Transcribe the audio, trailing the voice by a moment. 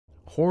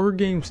Horror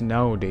games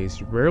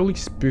nowadays rarely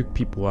spook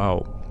people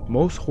out.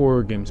 Most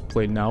horror games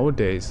played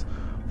nowadays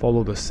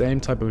follow the same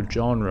type of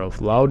genre of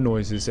loud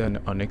noises and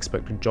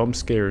unexpected jump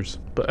scares.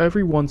 But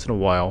every once in a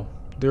while,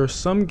 there are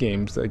some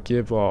games that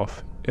give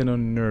off an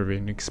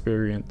unnerving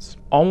experience.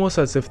 Almost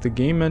as if the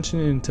game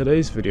mentioned in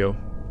today's video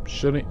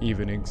shouldn't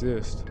even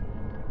exist.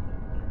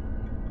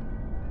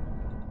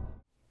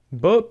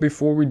 But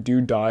before we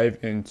do dive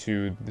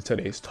into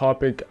today's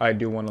topic, I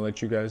do want to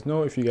let you guys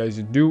know, if you guys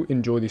do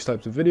enjoy these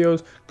types of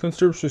videos,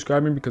 consider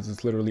subscribing because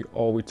it's literally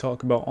all we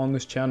talk about on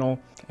this channel.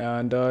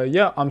 And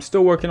yeah, I'm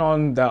still working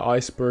on that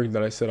iceberg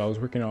that I said I was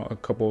working on a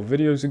couple of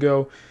videos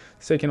ago.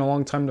 It's taking a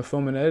long time to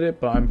film and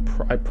edit, but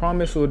I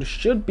promise it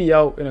should be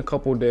out in a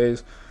couple of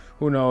days.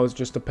 Who knows,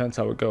 just depends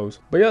how it goes.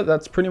 But yeah,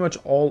 that's pretty much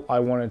all I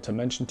wanted to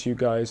mention to you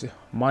guys.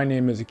 My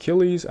name is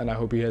Achilles, and I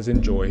hope you guys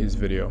enjoy his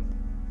video.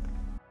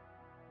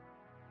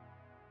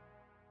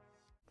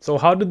 So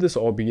how did this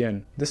all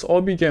begin? This all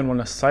began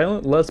when a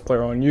silent Let's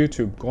Player on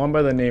YouTube going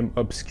by the name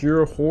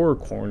Obscure Horror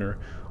Corner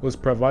was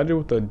provided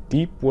with a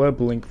deep web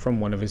link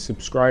from one of his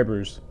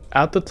subscribers.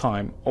 At the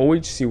time,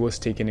 OHC was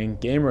taking in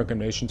game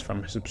recommendations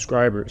from his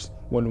subscribers,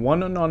 when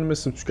one anonymous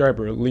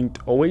subscriber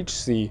linked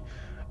OHC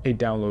a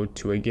download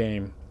to a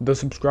game. The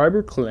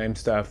subscriber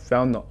claims to have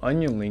found the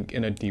onion link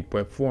in a deep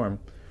web forum.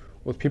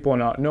 With people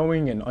not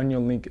knowing, an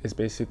onion link is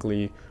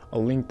basically a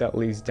link that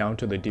leads down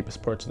to the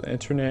deepest parts of the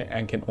internet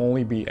and can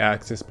only be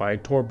accessed by a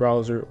Tor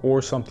browser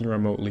or something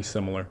remotely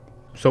similar.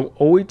 So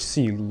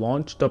OHC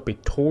launched up a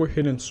Tor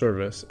hidden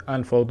service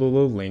and followed the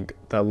link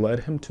that led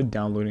him to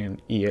downloading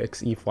an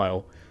exe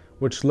file,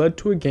 which led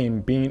to a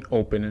game being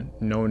opened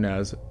known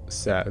as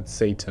Sad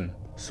Satan.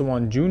 So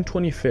on June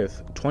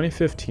 25th,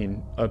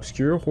 2015,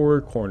 Obscure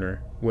Horror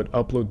Corner would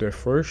upload their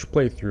first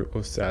playthrough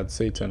of Sad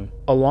Satan.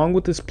 Along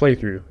with this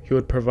playthrough, he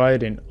would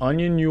provide an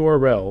onion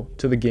URL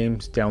to the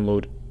game's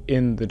download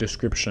in the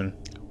description.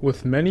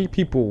 With many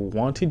people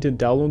wanting to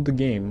download the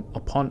game,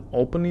 upon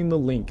opening the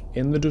link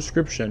in the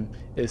description,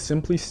 it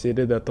simply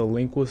stated that the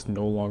link was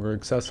no longer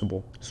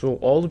accessible. So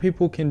all the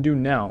people can do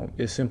now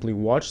is simply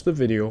watch the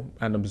video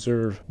and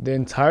observe. The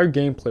entire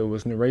gameplay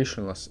was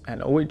narrationless,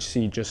 and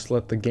OHC just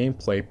let the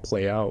gameplay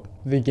play out.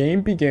 The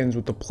game begins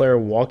with the player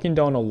walking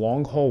down a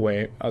long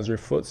hallway as their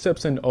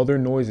footsteps and other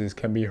noises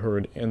can be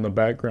heard in the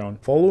background,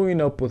 following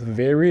up with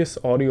various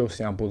audio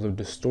samples of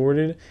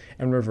distorted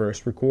and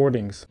reversed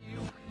recordings.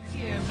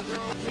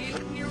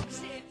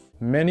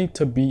 Many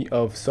to be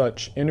of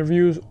such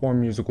interviews or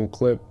musical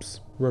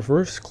clips.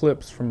 Reverse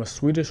clips from a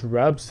Swedish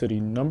Rhapsody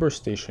number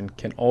station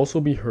can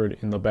also be heard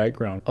in the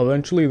background.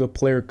 Eventually the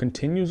player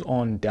continues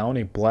on down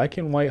a black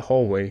and white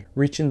hallway.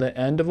 Reaching the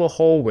end of a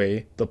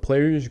hallway, the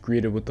player is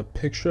greeted with a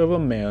picture of a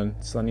man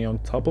standing on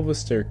top of a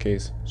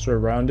staircase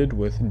surrounded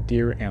with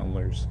deer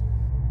antlers.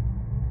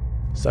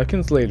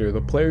 Seconds later, the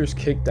player is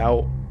kicked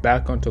out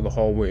back onto the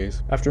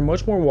hallways. After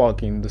much more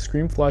walking, the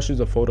screen flashes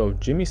a photo of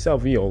Jimmy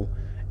Savile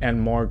and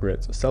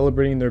Margaret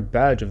celebrating their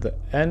badge of the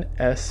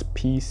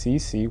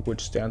NSPCC,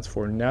 which stands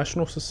for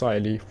National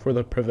Society for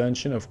the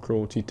Prevention of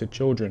Cruelty to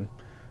Children.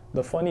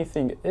 The funny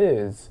thing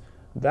is,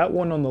 that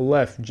one on the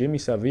left, Jimmy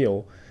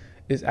Savile,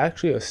 is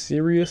actually a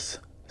serious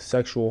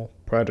sexual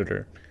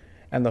predator.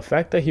 And the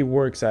fact that he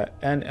works at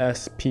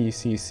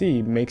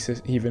NSPCC makes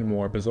it even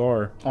more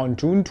bizarre. On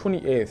June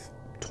 28th,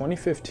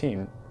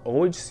 2015,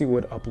 OHC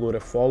would upload a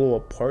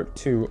follow-up part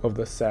 2 of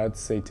the Sad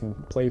Satan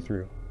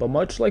playthrough. But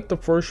much like the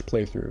first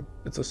playthrough,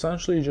 it's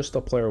essentially just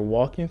a player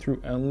walking through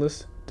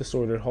endless,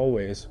 disordered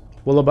hallways.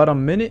 Well, about a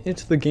minute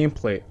into the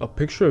gameplay, a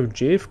picture of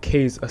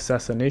JFK's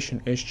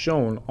assassination is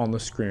shown on the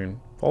screen,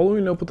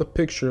 following up with a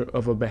picture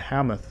of a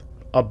behemoth.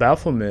 A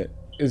Baphomet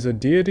is a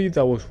deity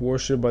that was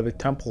worshipped by the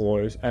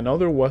Templars and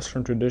other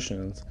Western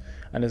traditions,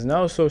 and is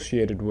now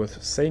associated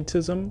with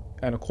Satanism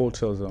and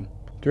occultism.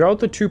 Throughout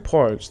the two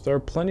parts, there are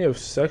plenty of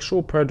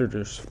sexual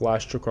predators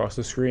flashed across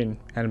the screen,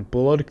 and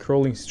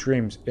blood-curling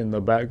streams in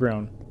the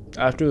background.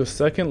 After the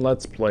second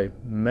Let's Play,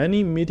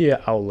 many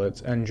media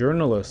outlets and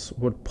journalists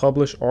would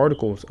publish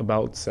articles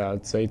about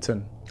Sad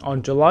Satan.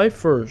 On July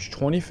 1st,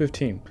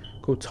 2015,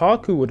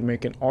 Kotaku would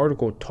make an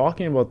article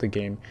talking about the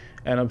game,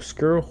 and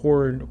Obscure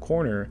Horror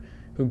Corner,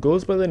 who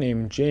goes by the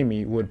name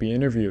Jamie, would be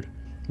interviewed.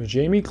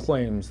 Jamie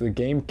claims the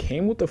game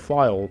came with a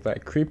file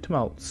that creeped him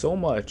out so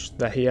much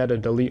that he had to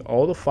delete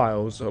all the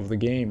files of the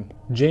game.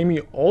 Jamie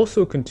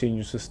also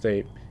continues to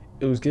state,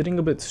 "It was getting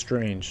a bit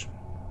strange.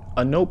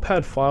 A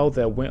notepad file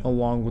that went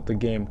along with the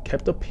game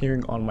kept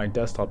appearing on my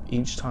desktop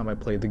each time I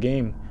played the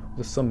game,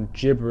 with some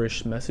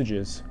gibberish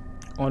messages."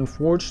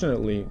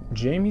 Unfortunately,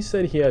 Jamie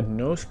said he had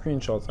no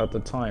screenshots at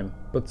the time,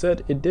 but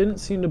said it didn't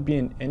seem to be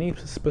in any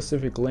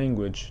specific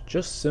language,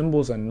 just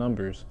symbols and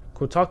numbers.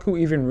 Kotaku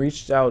even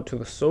reached out to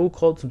the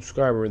so-called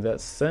subscriber that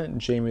sent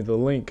Jamie the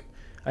link,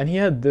 and he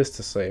had this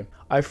to say: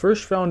 "I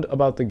first found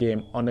about the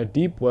game on a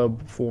deep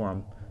web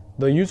forum.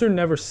 The user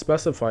never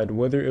specified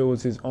whether it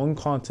was his own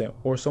content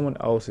or someone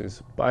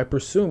else's, but I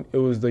presume it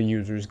was the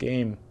user's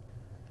game."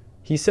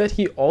 He said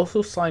he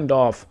also signed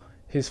off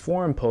his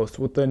forum post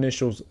with the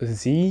initials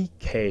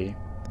ZK.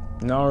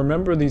 Now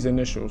remember these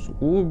initials,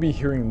 we will be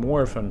hearing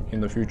more of him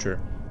in the future.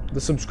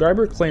 The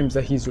subscriber claims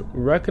that he's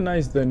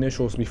recognized the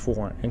initials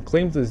before and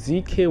claims that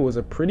ZK was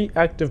a pretty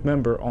active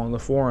member on the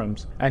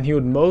forums, and he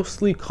would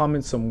mostly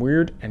comment some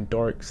weird and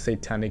dark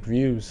satanic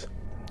views.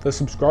 The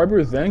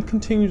subscriber then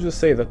continues to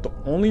say that the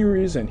only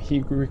reason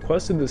he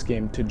requested this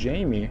game to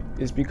Jamie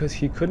is because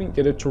he couldn't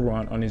get it to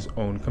run on his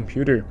own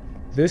computer.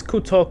 This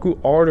Kotaku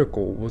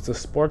article was the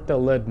spark that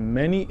led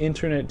many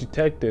internet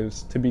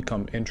detectives to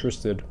become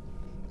interested.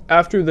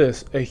 After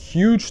this, a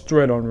huge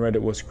thread on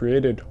Reddit was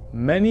created.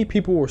 Many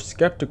people were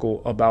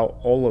skeptical about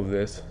all of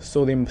this,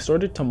 so they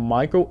started to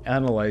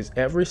micro-analyze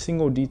every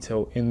single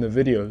detail in the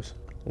videos.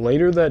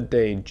 Later that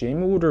day,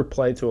 Jamie would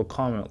reply to a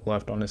comment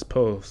left on his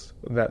post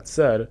that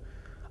said,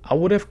 "I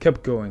would have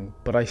kept going,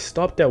 but I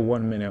stopped at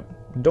 1 minute.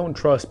 Don't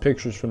trust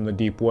pictures from the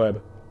deep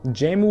web."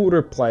 Jamie would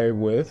reply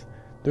with,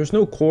 "There's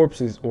no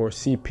corpses or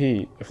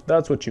CP, if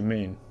that's what you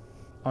mean."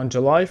 On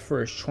July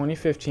 1st,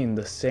 2015,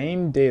 the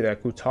same day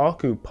that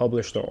Kotaku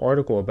published the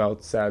article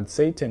about Sad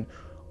Satan,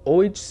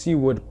 OHC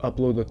would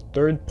upload the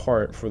third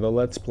part for the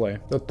Let's Play.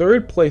 The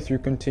third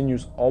playthrough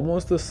continues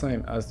almost the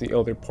same as the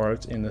other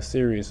parts in the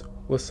series,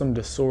 with some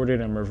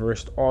distorted and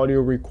reversed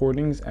audio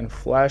recordings and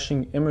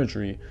flashing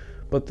imagery,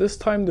 but this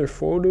time they're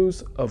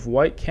photos of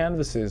white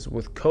canvases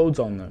with codes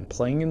on them.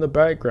 Playing in the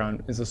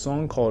background is a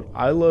song called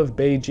I Love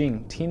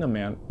Beijing Tina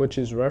Man, which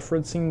is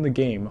referencing the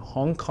game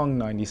Hong Kong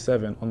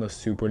 97 on the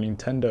Super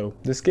Nintendo.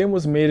 This game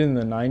was made in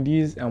the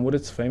 90s, and what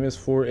it's famous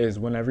for is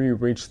whenever you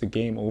reach the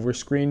game over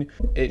screen,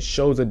 it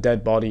shows a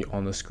dead body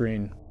on the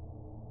screen.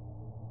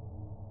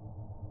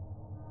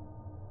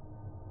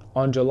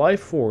 On July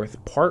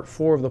 4th, part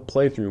 4 of the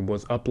playthrough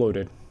was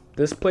uploaded.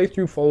 This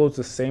playthrough follows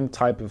the same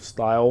type of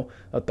style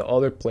that the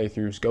other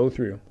playthroughs go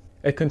through.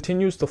 It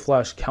continues to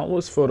flash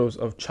countless photos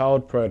of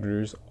child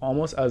predators,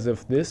 almost as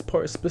if this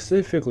part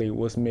specifically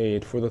was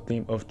made for the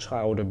theme of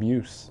child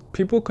abuse.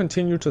 People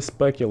continue to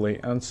speculate,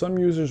 and some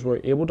users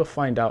were able to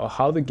find out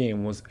how the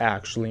game was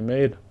actually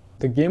made.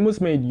 The game was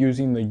made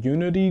using the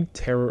Unity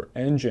Terror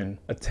Engine.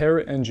 A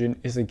Terror Engine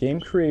is a game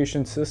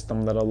creation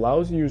system that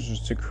allows users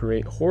to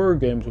create horror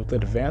games with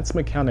advanced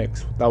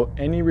mechanics without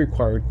any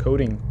required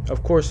coding.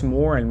 Of course,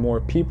 more and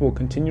more people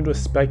continue to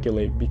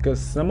speculate because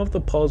some of the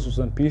puzzles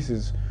and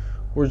pieces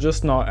were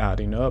just not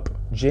adding up.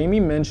 Jamie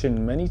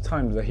mentioned many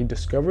times that he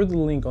discovered the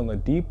link on the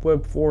deep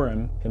web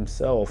forum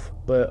himself,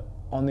 but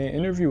on the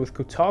interview with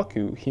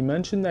Kotaku, he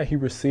mentioned that he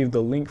received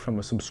the link from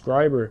a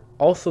subscriber.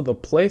 Also, the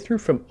playthrough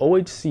from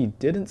OHC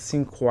didn't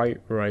seem quite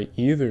right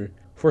either.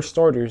 For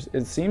starters,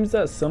 it seems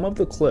that some of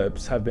the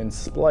clips have been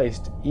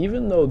spliced,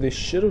 even though this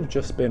should have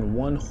just been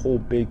one whole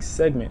big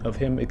segment of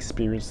him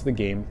experiencing the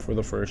game for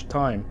the first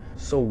time.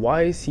 So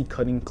why is he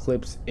cutting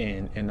clips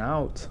in and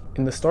out?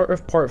 In the start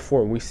of part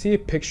 4, we see a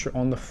picture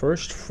on the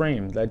first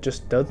frame that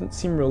just doesn't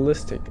seem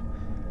realistic.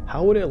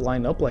 How would it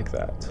line up like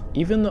that?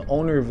 Even the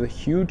owner of the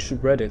huge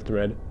Reddit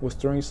thread was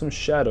throwing some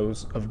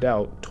shadows of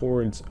doubt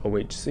towards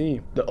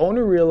OHC. The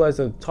owner realized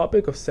that the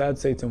topic of Sad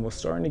Satan was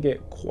starting to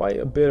get quite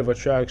a bit of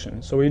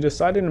attraction, so he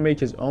decided to make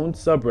his own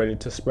subreddit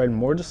to spread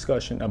more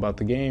discussion about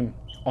the game.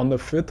 On the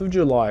 5th of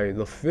July,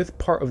 the 5th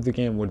part of the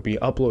game would be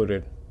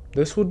uploaded.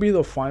 This would be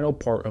the final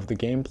part of the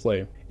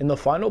gameplay. In the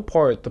final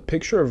part, the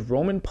picture of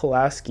Roman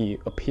Pulaski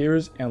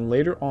appears, and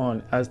later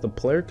on, as the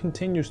player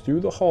continues through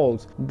the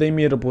halls, they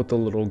meet up with the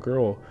little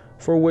girl,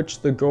 for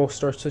which the girl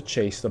starts to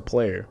chase the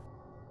player.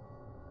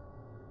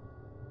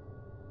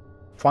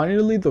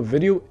 Finally, the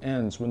video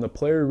ends when the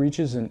player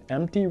reaches an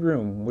empty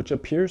room, which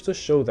appears to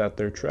show that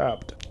they're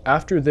trapped.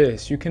 After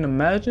this, you can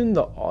imagine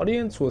the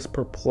audience was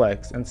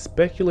perplexed and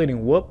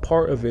speculating what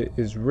part of it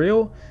is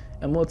real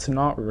and what's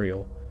not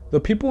real. The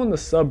people in the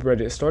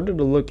subreddit started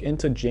to look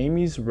into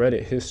Jamie's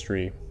Reddit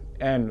history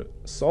and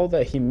saw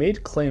that he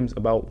made claims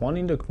about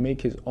wanting to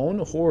make his own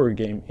horror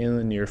game in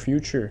the near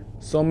future.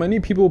 So many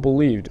people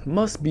believed it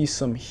must be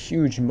some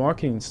huge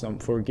marketing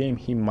stunt for a game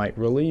he might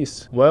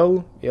release.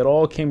 Well, it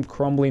all came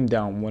crumbling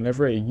down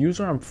whenever a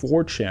user on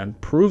 4chan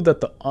proved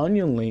that the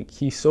onion link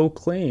he so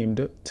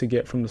claimed to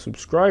get from the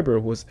subscriber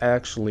was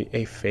actually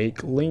a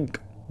fake link.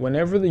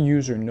 Whenever the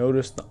user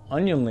noticed the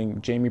onion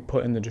link Jamie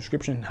put in the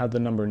description had the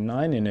number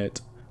 9 in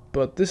it,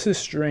 but this is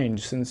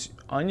strange since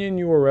onion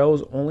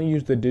URLs only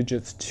use the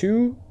digits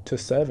 2 to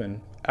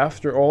 7.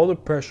 After all the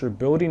pressure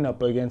building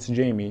up against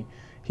Jamie,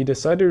 he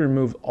decided to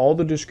remove all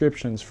the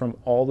descriptions from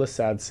all the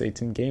Sad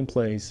Satan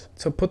gameplays.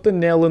 To put the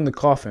nail in the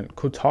coffin,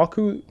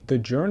 Kotaku, the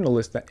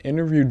journalist that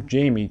interviewed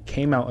Jamie,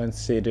 came out and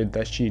stated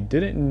that she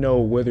didn't know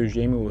whether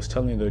Jamie was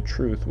telling the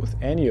truth with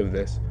any of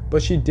this,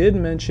 but she did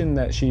mention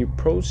that she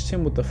approached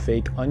him with a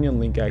fake onion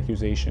link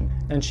accusation,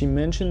 and she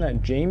mentioned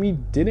that Jamie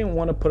didn't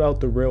want to put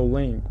out the real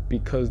link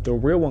because the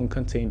real one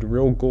contained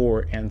real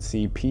gore and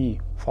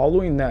CP.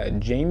 Following that,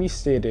 Jamie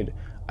stated,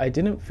 "I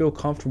didn't feel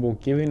comfortable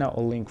giving out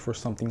a link for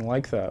something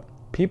like that."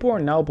 People are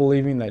now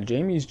believing that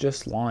Jamie's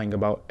just lying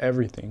about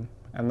everything,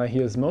 and that he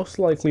is most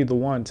likely the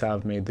one to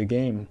have made the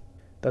game.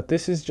 That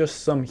this is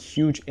just some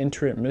huge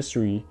internet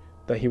mystery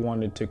that he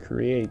wanted to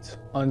create,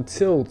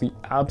 until the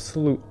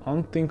absolute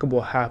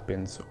unthinkable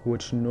happens,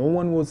 which no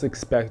one was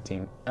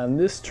expecting, and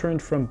this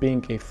turned from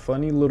being a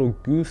funny little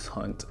goose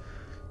hunt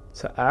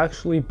to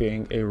actually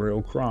being a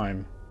real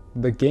crime.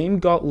 The game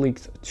got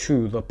leaked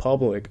to the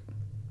public.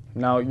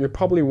 Now you're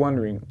probably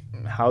wondering,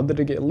 how did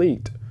it get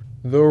leaked?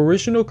 The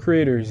original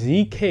creator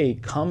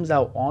ZK comes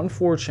out on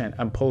 4chan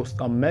and posts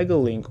a mega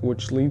link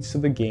which leads to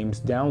the game's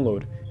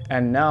download,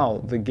 and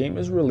now the game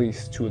is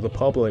released to the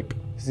public.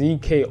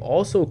 ZK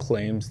also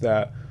claims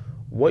that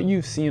what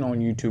you've seen on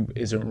YouTube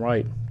isn't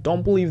right.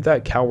 Don't believe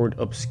that coward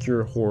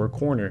obscure horror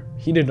corner.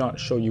 He did not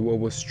show you what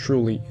was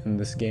truly in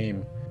this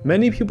game.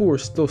 Many people were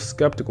still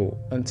skeptical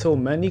until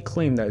many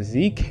claimed that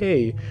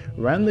ZK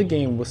ran the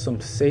game with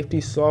some safety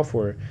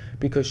software,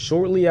 because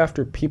shortly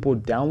after people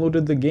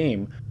downloaded the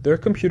game, their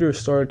computers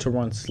started to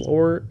run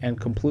slower and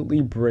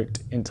completely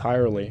bricked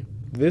entirely.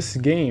 This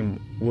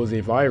game was a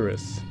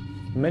virus.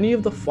 Many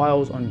of the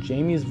files on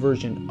Jamie's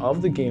version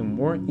of the game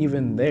weren't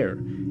even there.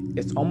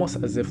 It's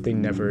almost as if they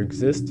never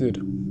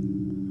existed.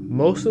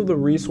 Most of the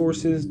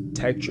resources,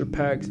 texture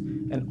packs,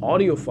 and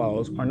audio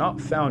files are not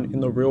found in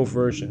the real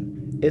version.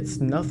 It's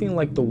nothing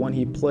like the one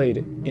he played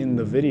in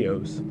the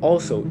videos.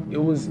 Also, it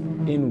was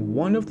in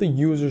one of the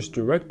user's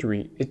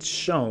directory. It's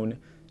shown,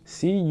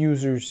 see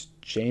users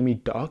Jamie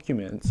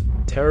documents,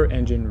 Terror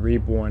Engine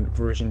Reborn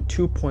version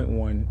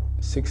 2.1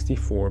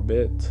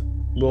 64-bit.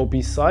 Well,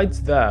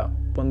 besides that,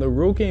 when the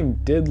real game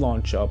did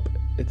launch up,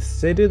 it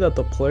stated that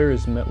the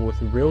players met with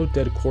real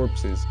dead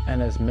corpses, and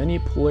as many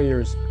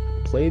players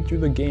played through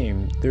the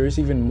game, there is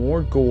even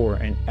more gore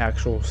and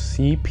actual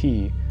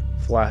CP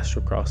flashed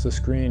across the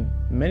screen.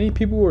 Many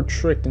people were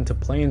tricked into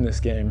playing this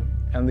game,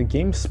 and the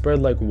game spread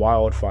like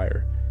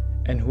wildfire,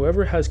 and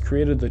whoever has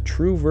created the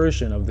true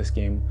version of this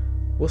game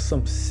was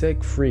some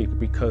sick freak,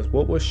 because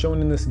what was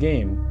shown in this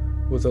game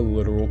was a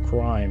literal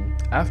crime.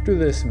 After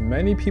this,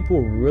 many people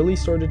really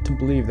started to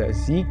believe that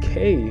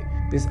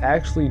ZK is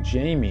actually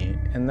Jamie,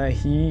 and that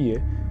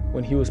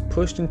when he was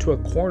pushed into a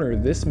corner,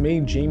 this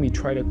made Jamie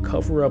try to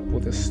cover up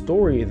with a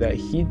story that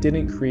he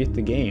didn't create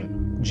the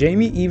game.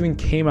 Jamie even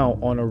came out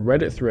on a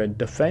Reddit thread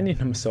defending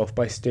himself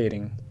by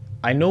stating,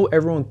 "I know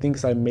everyone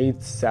thinks I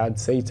made Sad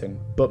Satan,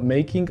 but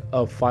making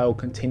a file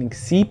containing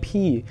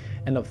CP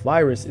and a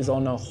virus is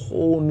on a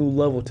whole new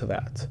level to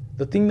that.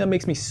 The thing that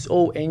makes me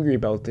so angry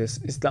about this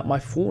is that my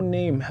full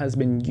name has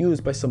been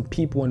used by some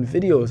people in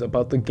videos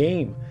about the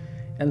game,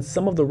 and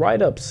some of the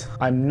write-ups.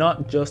 I'm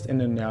not just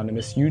an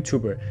anonymous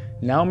YouTuber.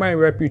 Now my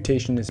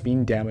reputation is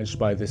being damaged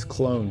by this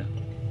clone."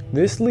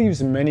 This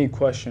leaves many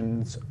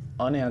questions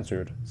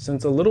unanswered,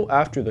 since a little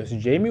after this,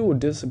 Jamie would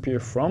disappear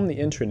from the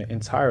internet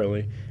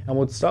entirely and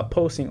would stop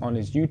posting on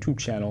his YouTube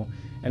channel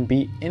and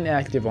be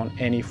inactive on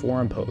any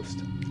forum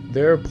post.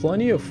 There are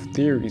plenty of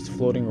theories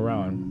floating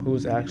around who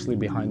is actually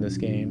behind this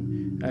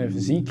game, and if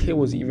ZK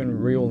was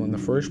even real in the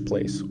first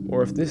place,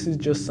 or if this is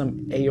just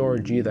some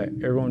ARG that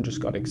everyone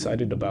just got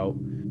excited about.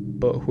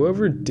 But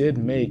whoever did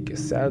make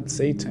Sad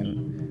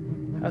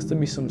Satan has to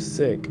be some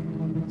sick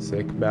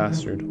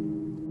bastard.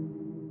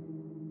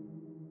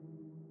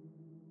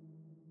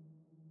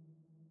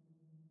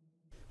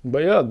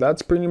 But yeah,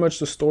 that's pretty much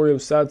the story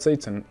of Sad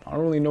Satan. I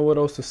don't really know what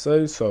else to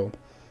say, so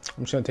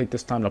I'm just going to take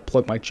this time to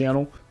plug my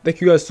channel.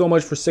 Thank you guys so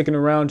much for sticking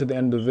around to the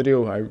end of the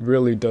video. It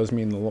really does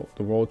mean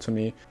the world to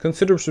me.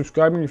 Consider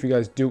subscribing if you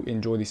guys do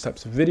enjoy these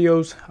types of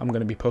videos. I'm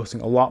going to be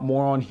posting a lot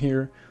more on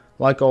here.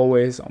 Like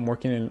always, I'm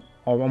working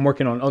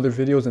on other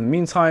videos in the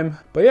meantime.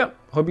 But yeah,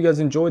 hope you guys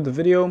enjoyed the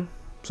video.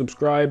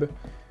 Subscribe,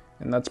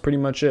 and that's pretty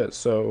much it.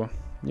 So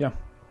yeah,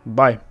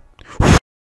 bye.